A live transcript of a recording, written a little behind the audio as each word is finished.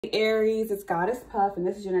Aries, it's Goddess Puff, and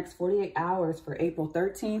this is your next 48 hours for April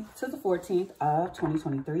 13th to the 14th of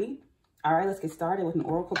 2023. All right, let's get started with an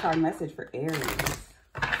oracle card message for Aries.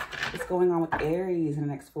 What's going on with Aries in the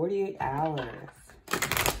next 48 hours?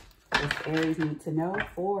 What does Aries need to know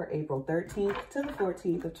for April 13th to the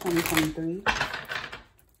 14th of 2023?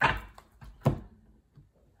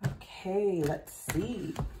 Okay, let's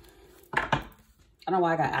see. I don't know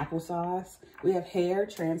why I got applesauce. We have hair,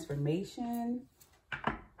 transformation,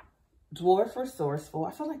 dwarf, resourceful.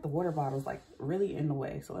 I feel like the water bottle is like really in the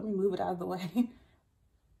way, so let me move it out of the way.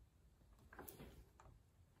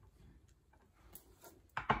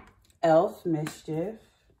 Elf, mischief.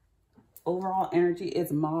 Overall energy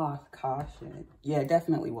is moth, caution. Yeah, it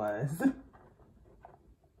definitely was.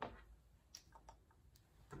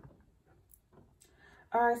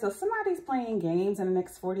 All right, so somebody's playing games in the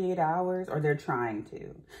next 48 hours, or they're trying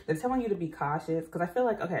to. They're telling you to be cautious, because I feel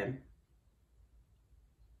like, okay,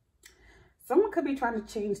 someone could be trying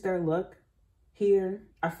to change their look here.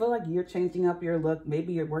 I feel like you're changing up your look.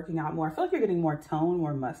 Maybe you're working out more. I feel like you're getting more tone,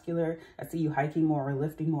 more muscular. I see you hiking more, or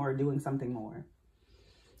lifting more, or doing something more.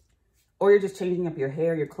 Or you're just changing up your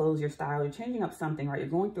hair, your clothes, your style. You're changing up something, right? You're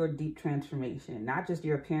going through a deep transformation, not just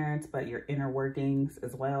your appearance, but your inner workings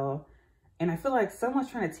as well. And I feel like someone's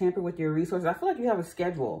trying to tamper with your resources. I feel like you have a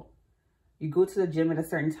schedule. You go to the gym at a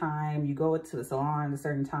certain time. You go to the salon at a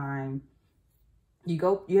certain time. You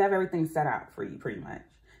have everything set out for you pretty much.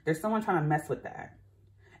 There's someone trying to mess with that.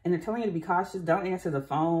 And they're telling you to be cautious. Don't answer the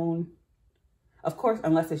phone. Of course,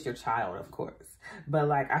 unless it's your child, of course. But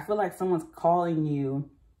like, I feel like someone's calling you,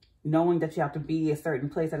 knowing that you have to be a certain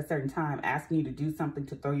place at a certain time, asking you to do something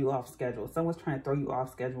to throw you off schedule. Someone's trying to throw you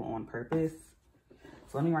off schedule on purpose.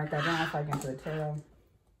 So let me write that down so I get into the tarot.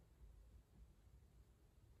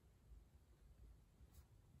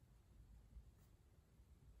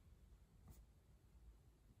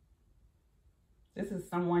 This is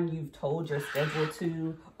someone you've told your schedule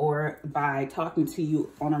to, or by talking to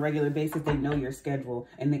you on a regular basis, they know your schedule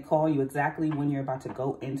and they call you exactly when you're about to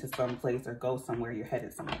go into some place or go somewhere, you're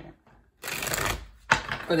headed somewhere.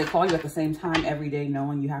 Or they call you at the same time every day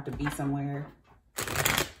knowing you have to be somewhere.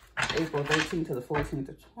 April 13th to the 14th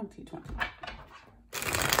of 2020.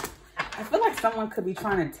 I feel like someone could be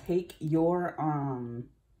trying to take your,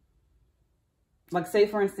 like say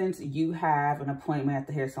for instance, you have an appointment at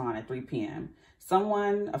the hair salon at 3 p.m.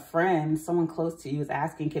 Someone, a friend, someone close to you is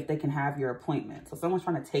asking if they can have your appointment. So someone's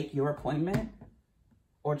trying to take your appointment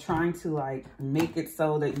or trying to like make it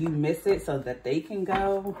so that you miss it so that they can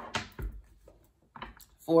go.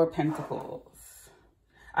 4 Pentacles.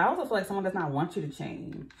 I also feel like someone does not want you to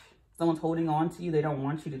change. Someone's holding on to you. They don't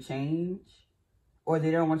want you to change. Or they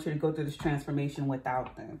don't want you to go through this transformation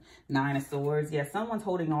without them. 9 of Swords. Yeah, someone's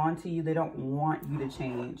holding on to you. They don't want you to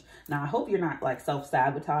change. Now, I hope you're not like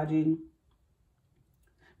self-sabotaging.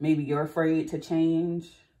 Maybe you're afraid to change.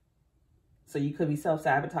 So you could be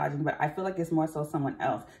self-sabotaging. But I feel like it's more so someone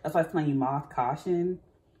else. That's why I'm telling you moth, caution.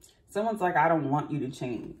 Someone's like, I don't want you to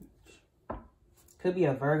change. Could be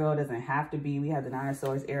a Virgo. It doesn't have to be. We have the 9 of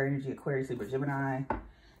Swords, air energy, Aquarius, Libra, Gemini.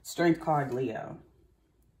 Strength card, Leo.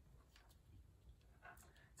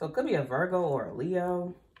 So it could be a Virgo or a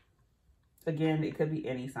Leo. Again, it could be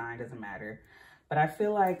any sign, doesn't matter. But I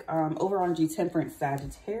feel like overall energy, Temperance,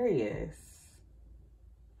 Sagittarius.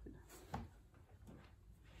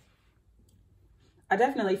 I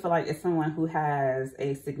definitely feel like it's someone who has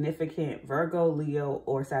a significant Virgo, Leo,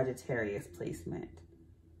 or Sagittarius placement.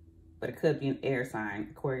 But it could be an air sign,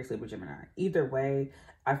 Aquarius, Libra, Gemini. Either way,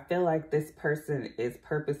 I feel like this person is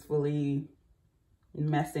purposefully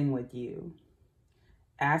messing with you.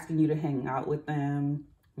 Asking you to hang out with them,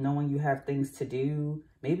 knowing you have things to do.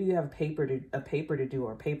 Maybe you have a paper to do,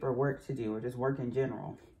 or paperwork to do, or just work in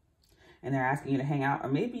general. And they're asking you to hang out. Or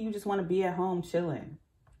maybe you just want to be at home chilling.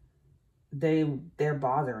 They're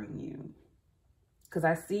bothering you. Because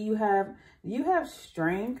I see you have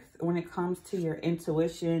strength when it comes to your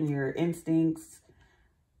intuition, your instincts.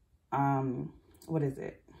 What is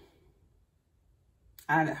it?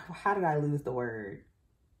 How did I lose the word?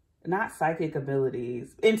 Not psychic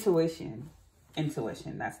abilities, intuition.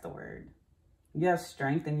 Intuition, that's the word. You have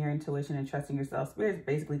strength in your intuition and trusting yourself. Spirit's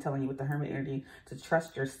basically telling you with the Hermit energy to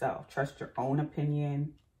trust yourself, trust your own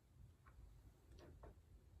opinion.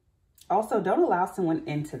 Also, don't allow someone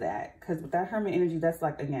into that, because with that Hermit energy, that's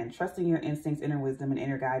like, again, trusting your instincts, inner wisdom, and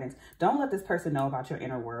inner guidance. Don't let this person know about your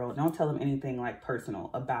inner world. Don't tell them anything like personal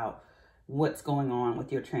about what's going on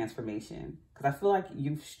with your transformation, because I feel like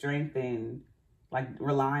you've strengthened, like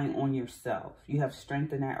relying on yourself. You have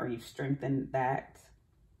strengthened that, or you've strengthened that.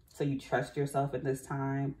 So you trust yourself at this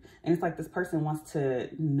time. And it's like this person wants to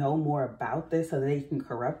know more about this so they can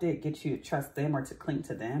corrupt it, get you to trust them or to cling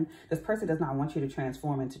to them. This person does not want you to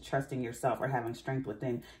transform into trusting yourself or having strength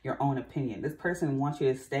within your own opinion. This person wants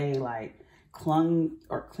you to stay like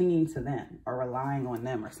clinging to them or relying on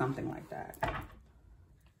them or something like that.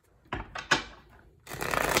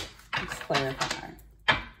 Let's clarify.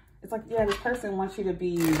 It's like, yeah, this person wants you to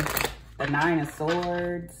be the 9 of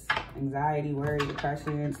Swords, anxiety, worry,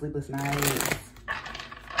 depression, sleepless nights,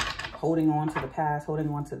 holding on to the past, holding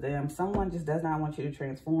on to them. Someone just does not want you to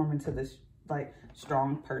transform into this like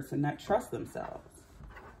strong person that trusts themselves.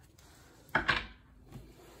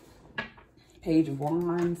 Page of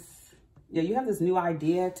Wands. Yeah, you have this new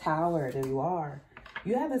idea, Tower, there you are.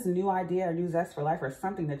 You have this new idea or new zest for life or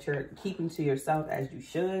something that you're keeping to yourself as you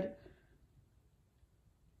should.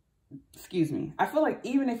 Excuse me. I feel like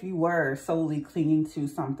even if you were solely clinging to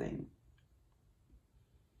something,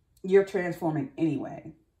 you're transforming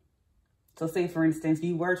anyway. So say, for instance,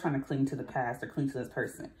 you were trying to cling to the past or cling to this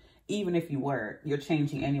person. Even if you were, you're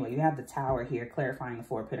changing anyway. You have the Tower here clarifying the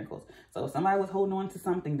 4 of Pentacles. So if somebody was holding on to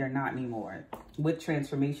something, they're not anymore. With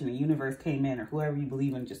transformation, the universe came in or whoever you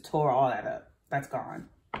believe in just tore all that up. That's gone.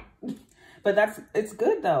 But it's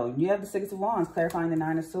good though. You have the 6 of Wands clarifying the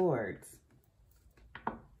 9 of Swords.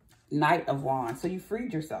 Knight of Wands. So you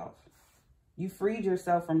freed yourself. You freed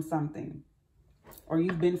yourself from something. Or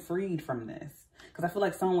you've been freed from this. Because I feel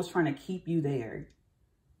like someone was trying to keep you there.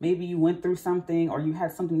 Maybe you went through something or you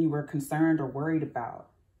had something you were concerned or worried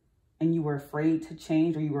about. And you were afraid to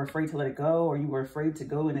change or you were afraid to let it go. Or you were afraid to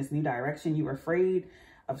go in this new direction. You were afraid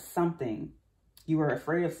of something. You were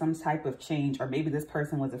afraid of some type of change. Or maybe this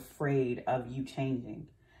person was afraid of you changing.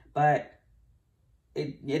 But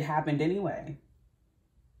it happened anyway.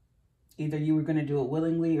 Either you were going to do it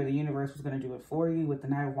willingly or the universe was going to do it for you. With the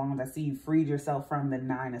 9 of Wands, I see you freed yourself from the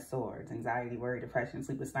 9 of Swords. Anxiety, worry, depression,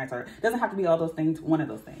 sleepless nights. Or it doesn't have to be all those things. One of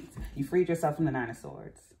those things. You freed yourself from the 9 of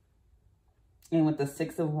Swords. And with the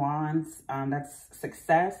 6 of Wands, that's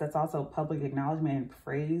success. That's also public acknowledgement and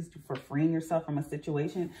praise for freeing yourself from a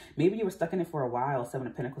situation. Maybe you were stuck in it for a while, 7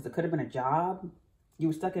 of Pentacles. It could have been a job you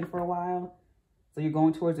were stuck in for a while. So you're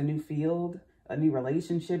going towards a new field. A new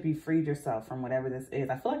relationship, you freed yourself from whatever this is.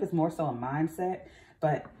 I feel like it's more so a mindset,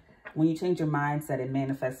 but when you change your mindset, it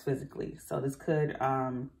manifests physically. So this could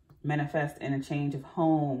manifest in a change of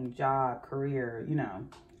home, job, career, you know.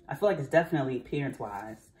 I feel like it's definitely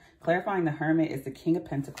appearance-wise. Clarifying the Hermit is the King of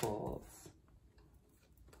Pentacles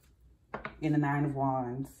in the 9 of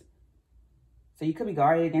Wands. So you could be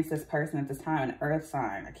guarded against this person at this time, an earth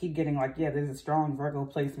sign. I keep getting like, yeah, there's a strong Virgo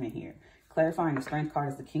placement here. Clarifying the Strength card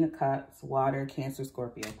is the King of Cups, Water, Cancer,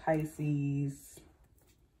 Scorpio, Pisces,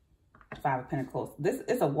 5 of Pentacles. This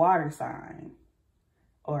is a water sign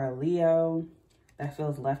or a Leo that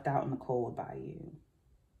feels left out in the cold by you.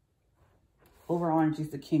 Overall energy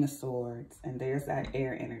is the King of Swords, and there's that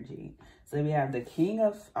air energy. So we have the King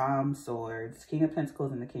of Swords, King of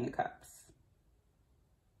Pentacles, and the King of Cups.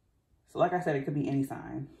 So like I said, it could be any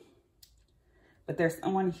sign. But there's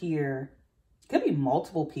someone here. Could be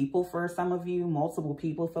multiple people for some of you. Multiple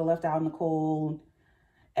people feel left out in the cold.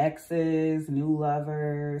 Exes, new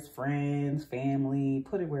lovers, friends, family.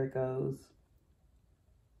 Put it where it goes.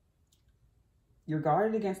 You're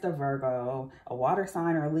guarded against a Virgo. A water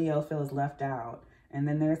sign or a Leo feels left out. And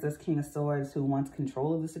then there's this King of Swords who wants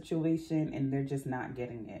control of the situation and they're just not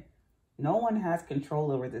getting it. No one has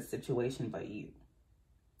control over this situation but you.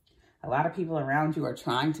 A lot of people around you are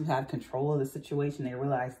trying to have control of the situation. They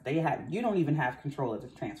realize you don't even have control of the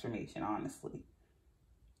transformation, honestly.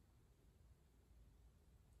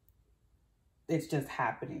 It's just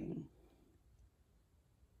happening.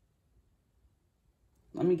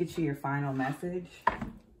 Let me get you your final message.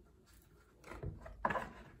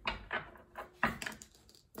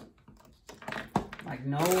 Like,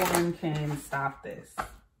 no one can stop this.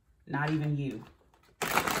 Not even you.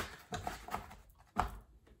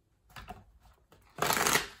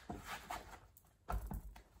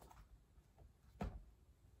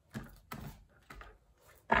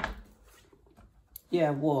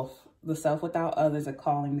 Yeah, Wolf. The self without others are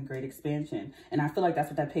calling the great expansion. And I feel like that's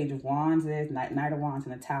what that Page of Wands is. Knight of Wands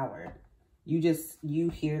and the Tower. You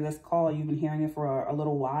hear this call. You've been hearing it for a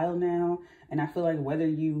little while now. And I feel like whether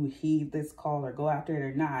you heed this call or go after it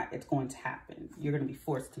or not, it's going to happen. You're going to be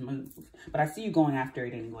forced to move. But I see you going after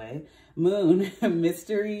it anyway. Moon,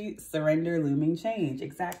 mystery, surrender, looming change.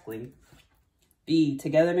 Exactly. B,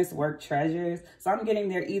 togetherness, work, treasures. So I'm getting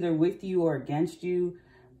there either with you or against you.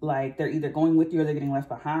 Like, they're either going with you or they're getting left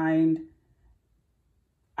behind.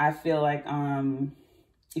 I feel like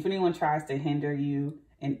if anyone tries to hinder you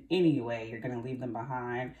in any way, you're going to leave them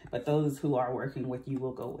behind. But those who are working with you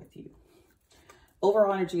will go with you.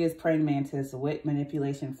 Overall energy is praying mantis with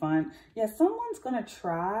manipulation fun. Yeah, someone's going to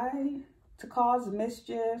try to cause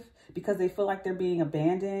mischief because they feel like they're being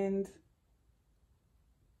abandoned.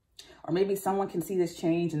 Or maybe someone can see this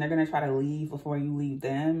change and they're going to try to leave before you leave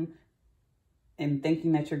them, and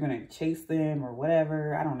thinking that you're going to chase them or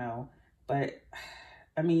whatever. I don't know. But,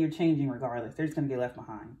 I mean, you're changing regardless. They're just going to get left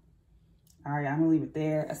behind. All right, I'm going to leave it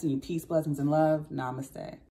there. I send you peace, blessings, and love. Namaste.